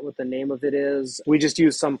 I forget what the name of it is. We just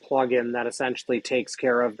used some plugin that essentially takes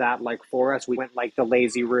care of that like for us. We went like the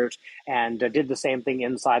lazy route and did the same thing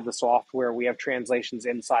inside the software. We have translations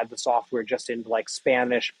inside the software just into like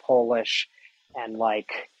Spanish, Polish, and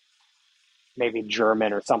like maybe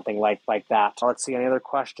German or something like that. Let's see, any other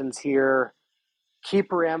questions here? Key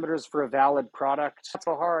parameters for a valid product. That's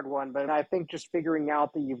a hard one, but I think just figuring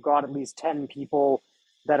out that you've got at least 10 people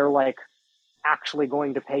that are like actually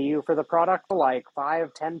going to pay you for the product, like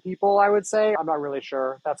 5-10 people, I would say. I'm not really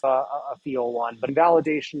sure. That's a feel one. But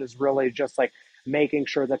validation is really just like making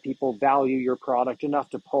sure that people value your product enough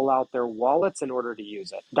to pull out their wallets in order to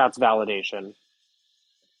use it. That's validation.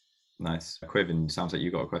 Nice. Quiven, sounds like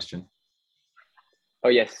you got a question. Oh,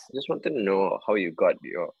 yes. Just wanted to know how you got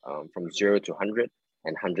your from 0 to 100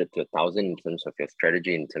 and 100 to 1,000 in terms of your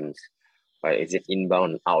strategy, in terms is it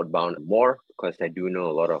inbound, outbound more? Because I do know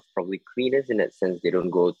a lot of probably cleaners in that sense. They don't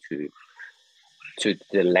go to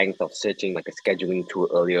the length of searching like a scheduling tool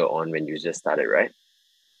earlier on when you just started, right?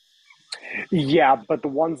 Yeah, but the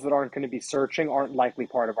ones that aren't going to be searching aren't likely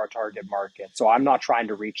part of our target market. So I'm not trying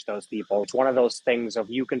to reach those people. It's one of those things of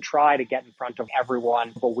you can try to get in front of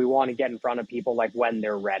everyone, but we want to get in front of people like when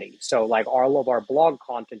they're ready. So like all of our blog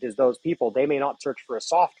content is those people. They may not search for a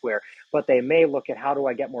software, but they may look at how do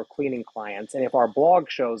I get more cleaning clients? And if our blog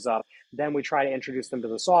shows up, then we try to introduce them to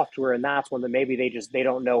the software, and that's when maybe they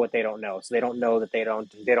don't know what they don't know. So they don't know that they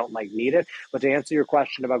don't like need it. But to answer your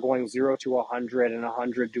question about going 0 to 100 and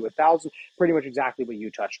 100 to 1,000, pretty much exactly what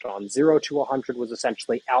you touched on. 0 to 100 was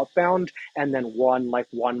essentially outbound, and then one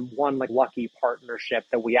lucky partnership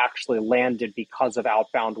that we actually landed because of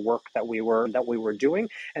outbound work that we were doing,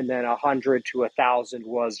 and then 100 to 1,000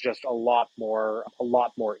 was just a lot more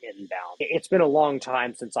inbound. It's been a long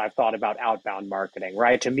time since I've thought about outbound marketing,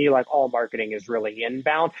 right? To me, like all marketing is really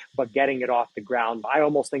inbound, but getting it off the ground, I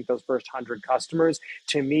almost think those first 100 customers,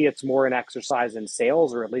 to me, it's more an exercise in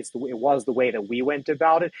sales, or at least it was the way that we went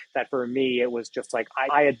about it, that for me, it was just like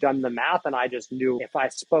I had done the math, and I just knew if I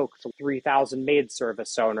spoke to 3,000 maid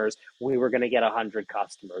service owners, we were going to get 100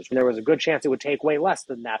 customers. And there was a good chance it would take way less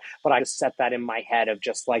than that, but I just set that in my head of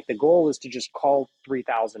just like the goal is to just call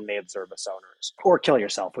 3,000 maid service owners or kill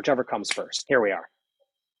yourself, whichever comes first. Here we are.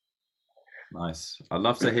 Nice. I'd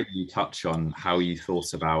love to hear you touch on how you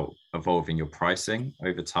thought about evolving your pricing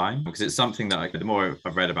over time, because it's something that the more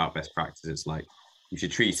I've read about best practice, it's like you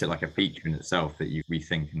should treat it like a feature in itself that you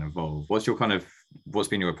rethink and evolve. What's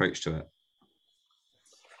been your approach to it?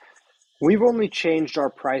 We've only changed our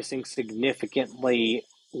pricing significantly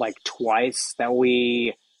like twice.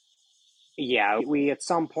 We at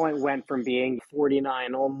some point went from being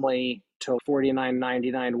 49 only to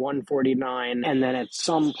 49.99, 149, and then at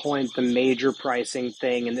some point the major pricing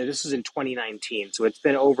thing, and this is in 2019, so it's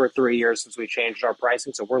been over 3 years since we changed our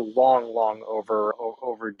pricing, so we're long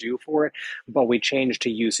overdue for it, but we changed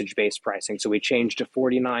to usage-based pricing, so we changed to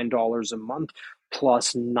 $49 a month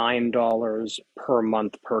plus $9 per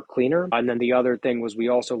month per cleaner. And then the other thing was we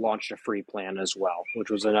also launched a free plan as well, which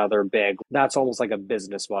was another that's almost like a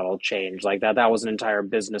business model change. Like that was an entire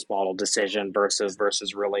business model decision versus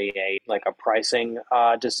really a pricing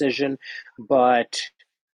decision. But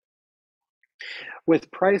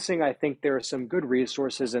With pricing, I think there are some good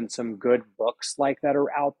resources and some good books like that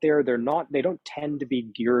are out there. They don't tend to be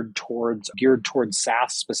geared towards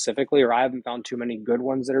SaaS specifically, or I haven't found too many good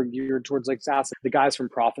ones that are geared towards like SaaS. The guys from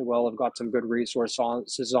Profitwell have got some good resources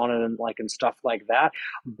on it and stuff like that.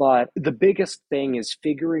 But the biggest thing is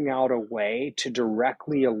figuring out a way to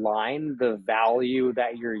directly align the value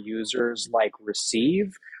that your users like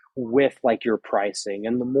receive with like your pricing.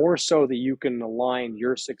 And the more so that you can align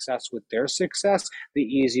your success with their success, the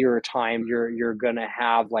easier time you're gonna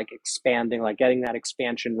have like expanding, like getting that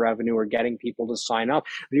expansion revenue or getting people to sign up.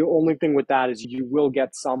 The only thing with that is you will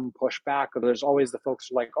get some pushback. There's always the folks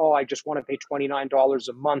who are like, oh, I just want to pay $29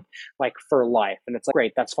 a month like for life. And it's like,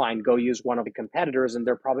 great, that's fine. Go use one of the competitors and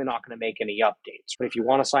they're probably not going to make any updates. But if you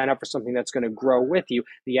want to sign up for something that's going to grow with you,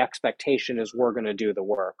 the expectation is we're going to do the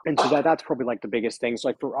work. And so that's probably like the biggest thing. So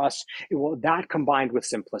like for us, that combined with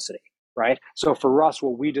simplicity. Right. So for us,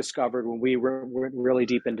 what we discovered when we were really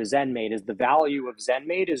deep into ZenMaid is the value of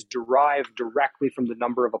ZenMaid is derived directly from the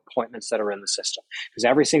number of appointments that are in the system. Because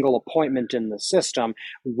every single appointment in the system,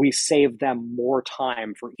 we save them more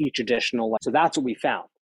time for each additional. So that's what we found.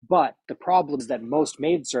 But the problem is that most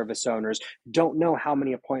maid service owners don't know how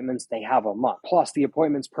many appointments they have a month. Plus, the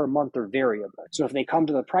appointments per month are variable. So if they come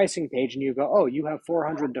to the pricing page and you go, oh, you have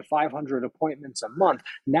 400 to 500 appointments a month,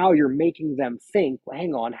 now you're making them think,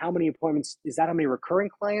 hang on, how many appointments, is that how many recurring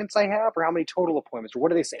clients I have or how many total appointments? Or what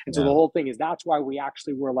do they say? And so the whole thing is that's why we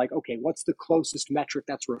actually were like, okay, what's the closest metric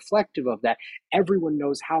that's reflective of that? Everyone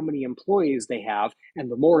knows how many employees they have.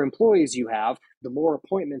 And the more employees you have, the more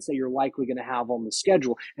appointments that you're likely going to have on the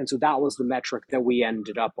schedule. And so that was the metric that we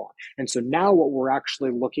ended up on. And so now what we're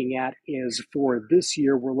actually looking at is for this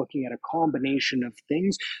year, we're looking at a combination of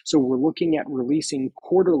things. So we're looking at releasing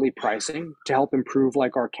quarterly pricing to help improve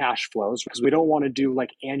like our cash flows, because we don't want to do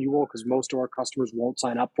like annual because most of our customers won't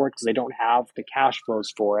sign up for it because they don't have the cash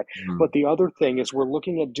flows for it. But the other thing is we're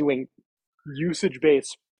looking at doing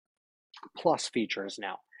usage-based plus features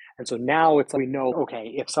now. And so now it's like we know,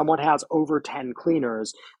 okay, if someone has over 10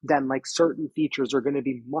 cleaners, then like certain features are going to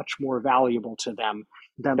be much more valuable to them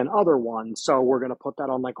than other ones. So we're going to put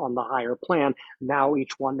that on like on the higher plan. Now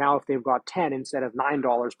each one, now if they've got 10 instead of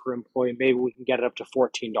 $9 per employee, maybe we can get it up to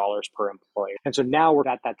 $14 per employee. And so now we're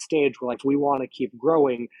at that stage where like if we want to keep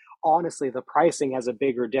growing, honestly, the pricing has a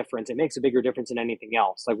bigger difference. It makes a bigger difference than anything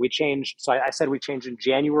else. Like we changed, so I said we changed in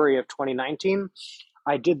January of 2019.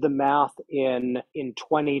 I did the math in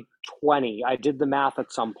 2020. I did the math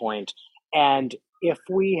at some point. And if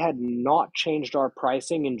we had not changed our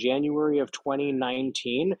pricing in January of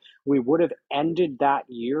 2019, we would have ended that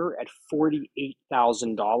year at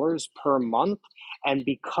 $48,000 per month. And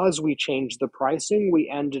because we changed the pricing,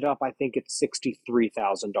 we ended up, I think, at $63,000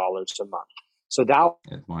 a month. So that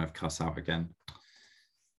it might have cut out again.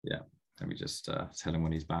 Yeah, let me just tell him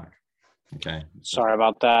when he's back. Okay. Sorry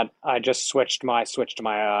about that. I just switched my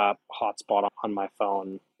hotspot on my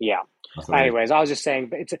phone. Yeah. Anyways, I was just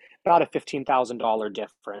saying it's about a $15,000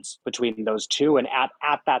 difference between those two, and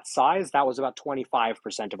at that size, that was about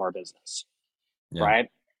 25% of our business. Yeah. Right.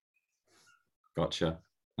 Gotcha.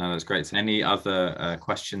 No, that's great. So any other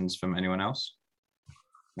questions from anyone else?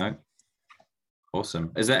 No.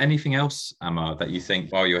 Awesome. Is there anything else, Amar, that you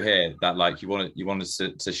think while you're here that like you wanted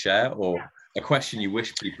to share, or a question you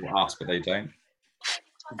wish people ask but they don't?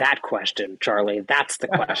 That question, Charlie, that's the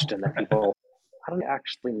question that people, I don't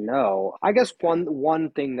actually know. I guess one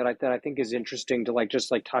thing that I think is interesting to like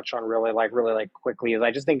just like touch on really quickly is I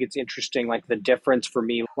just think it's interesting like the difference for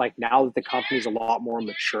me like now that the company's a lot more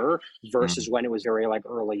mature versus when it was very like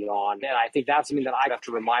early on. And I think that's something that I have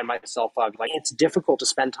to remind myself of. Like it's difficult to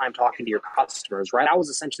spend time talking to your customers, right? That was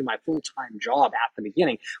essentially my full-time job at the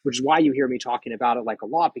beginning, which is why you hear me talking about it like a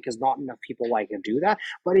lot, because not enough people like to do that.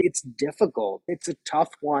 But it's difficult. It's a tough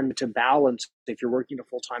one to balance if you're working a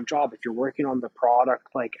full-time job, if you're working on the product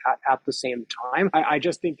like at the same time. I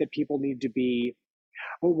just think that people need to be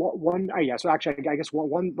one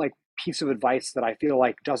like piece of advice that I feel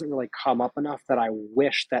like doesn't really come up enough that I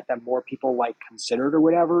wish that more people like considered or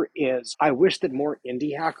whatever is I wish that more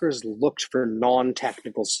indie hackers looked for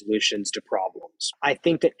non-technical solutions to problems. I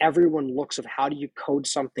think that everyone looks at how do you code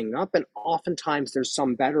something up, and oftentimes there's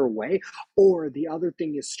some better way, or the other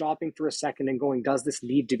thing is stopping for a second and going, does this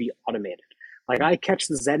need to be automated? Like I catch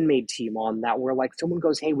the ZenMaid team on that where like someone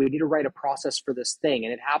goes, hey, we need to write a process for this thing.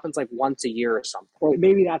 And it happens like once a year or something. Or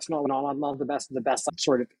maybe that's not the best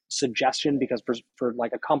sort of suggestion, because for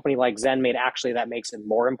like a company like ZenMaid, actually that makes it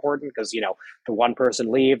more important because, you know, the one person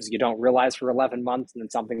leaves, you don't realize for 11 months and then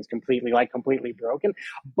something's completely broken.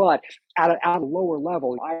 But at a lower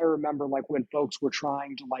level, I remember like when folks were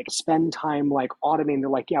trying to like spend time like automating, they're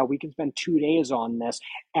like, yeah, we can spend 2 days on this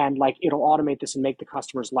and like it'll automate this and make the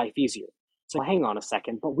customer's life easier. So hang on a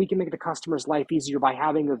second, but we can make the customer's life easier by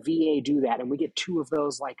having a VA do that. And we get 2 of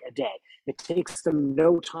those like a day. It takes them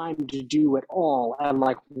no time to do it all. And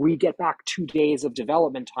like we get back 2 days of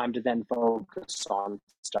development time to then focus on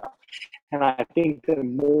stuff. And I think that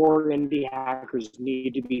more indie hackers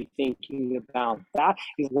need to be thinking about that,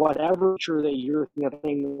 is whatever feature that you're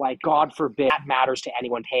thinking, like, God forbid that matters to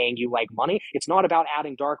anyone paying you like money. It's not about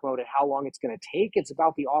adding dark mode and how long it's going to take. It's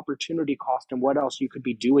about the opportunity cost and what else you could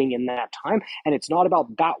be doing in that time. And it's not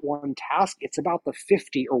about that one task. It's about the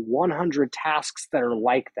 50 or 100 tasks that are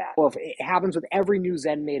like that. Well, if it happens with every new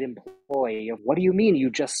ZenMaid employee, of what do you mean you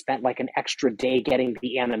just spent like an extra day getting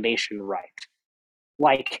the animation right?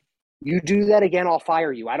 Like, you do that again, I'll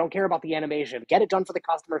fire you. I don't care about the animation. Get it done for the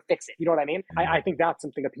customer, fix it. You know what I mean? I think that's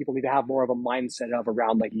something that people need to have more of a mindset of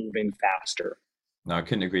around like moving faster. No, I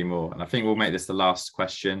couldn't agree more. And I think we'll make this the last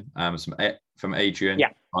question from Adrian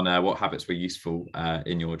on what habits were useful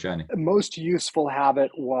in your journey. The most useful habit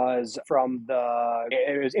was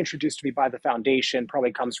it was introduced to me by the foundation,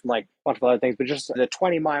 probably comes from like a bunch of other things, but just the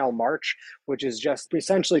 20-mile march, which is just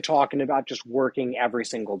essentially talking about just working every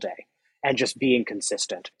single day and just being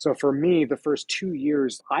consistent. So for me, the first 2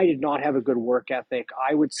 years, I did not have a good work ethic.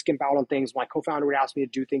 I would skimp out on things. My co-founder would ask me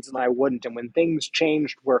to do things and I wouldn't. And when things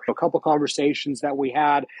changed, were a couple conversations that we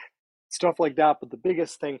had, stuff like that. But the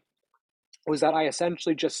biggest thing was that I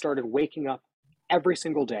essentially just started waking up every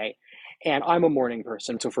single day. And I'm a morning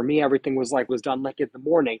person. So for me, everything was done like in the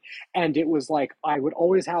morning. And it was like, I would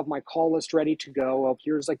always have my call list ready to go of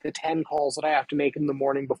here's like the 10 calls that I have to make in the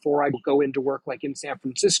morning before I go into work, like in San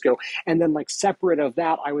Francisco. And then like separate of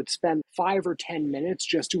that, I would spend 5 or 10 minutes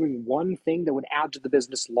just doing one thing that would add to the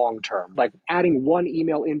business long-term, like adding one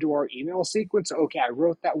email into our email sequence. Okay, I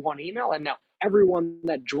wrote that one email and now everyone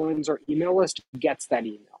that joins our email list gets that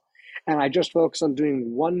email. And I just focus on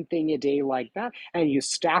doing one thing a day like that. And you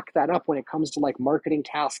stack that up when it comes to like marketing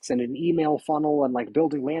tasks and an email funnel and like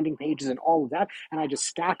building landing pages and all of that. And I just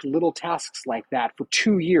stacked little tasks like that for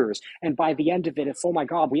 2 years. And by the end of it, it's, oh my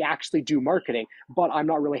God, we actually do marketing, but I'm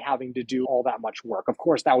not really having to do all that much work. Of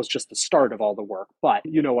course, that was just the start of all the work, but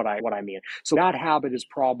you know what I mean. So that habit is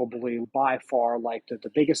probably by far like the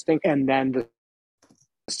biggest thing. And then the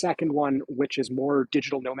second one, which is more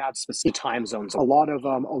digital nomad specific, time zones. A lot of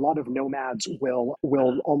nomads will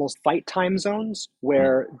almost fight time zones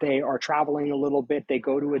where they are traveling a little bit. They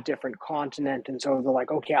go to a different continent, and so they're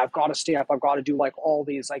like, okay, I've got to stay up. I've got to do like all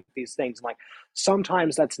these things. And like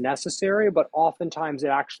sometimes that's necessary, but oftentimes it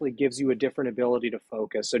actually gives you a different ability to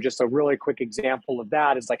focus. So just a really quick example of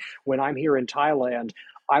that is like when I'm here in Thailand,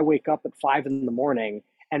 I wake up at 5 a.m,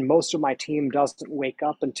 and most of my team doesn't wake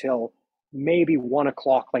up until maybe 1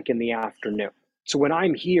 o'clock, like in the afternoon. So when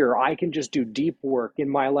I'm here, I can just do deep work in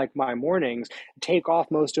my mornings, take off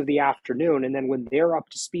most of the afternoon. And then when they're up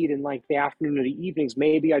to speed in like the afternoon or the evenings,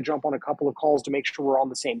 maybe I jump on a couple of calls to make sure we're on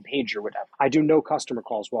the same page or whatever. I do no customer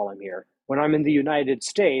calls while I'm here. When I'm in the United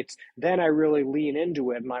States, then I really lean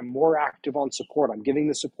into it and I'm more active on support. I'm giving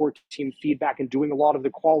the support team feedback and doing a lot of the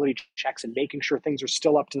quality checks and making sure things are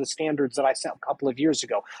still up to the standards that I set a couple of years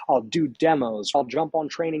ago. I'll do demos. I'll jump on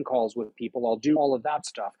training calls with people. I'll do all of that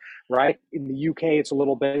stuff, right? In the UK, it's a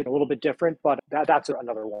little bit different, but that's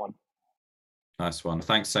another one. Nice one.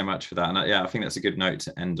 Thanks so much for that. And I think that's a good note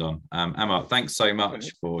to end on. Amar, thanks so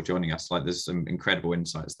much for joining us. Like, there's some incredible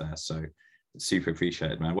insights there. So super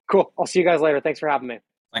appreciated, man. Cool. I'll see you guys later. Thanks for having me.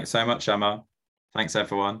 Thanks so much, Amar. Thanks,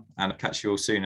 everyone. And I'll catch you all soon.